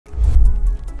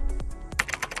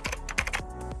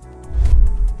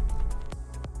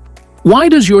Why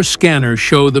does your scanner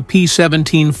show the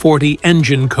P1740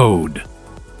 engine code?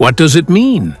 What does it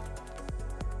mean?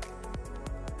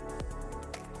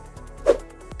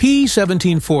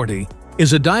 P1740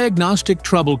 is a diagnostic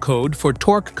trouble code for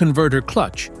torque converter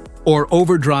clutch or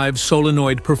overdrive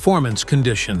solenoid performance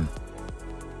condition.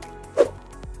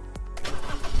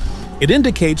 It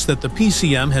indicates that the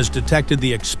PCM has detected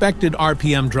the expected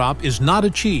RPM drop is not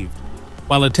achieved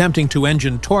while attempting to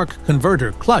engine torque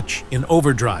converter clutch in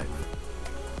overdrive.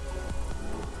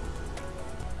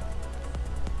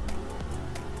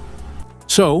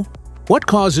 So, what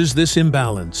causes this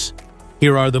imbalance?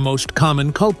 Here are the most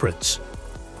common culprits.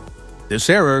 This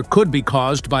error could be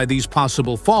caused by these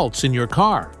possible faults in your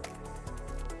car.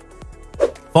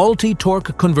 Faulty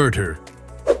torque converter,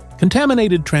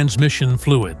 contaminated transmission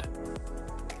fluid,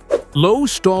 low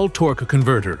stall torque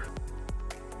converter.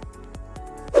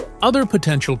 Other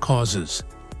potential causes.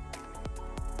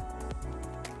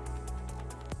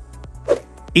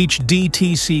 Each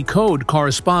DTC code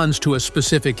corresponds to a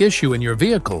specific issue in your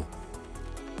vehicle.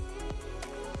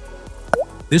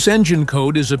 This engine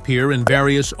code appears in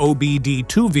various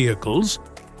OBD2 vehicles,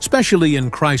 especially in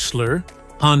Chrysler,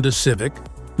 Honda Civic,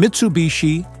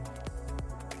 Mitsubishi.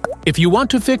 If you want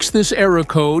to fix this error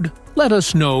code, let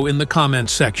us know in the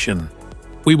comments section.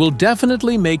 We will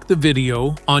definitely make the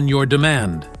video on your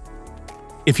demand.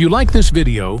 If you like this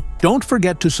video, don't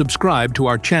forget to subscribe to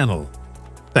our channel.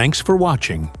 Thanks for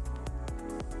watching.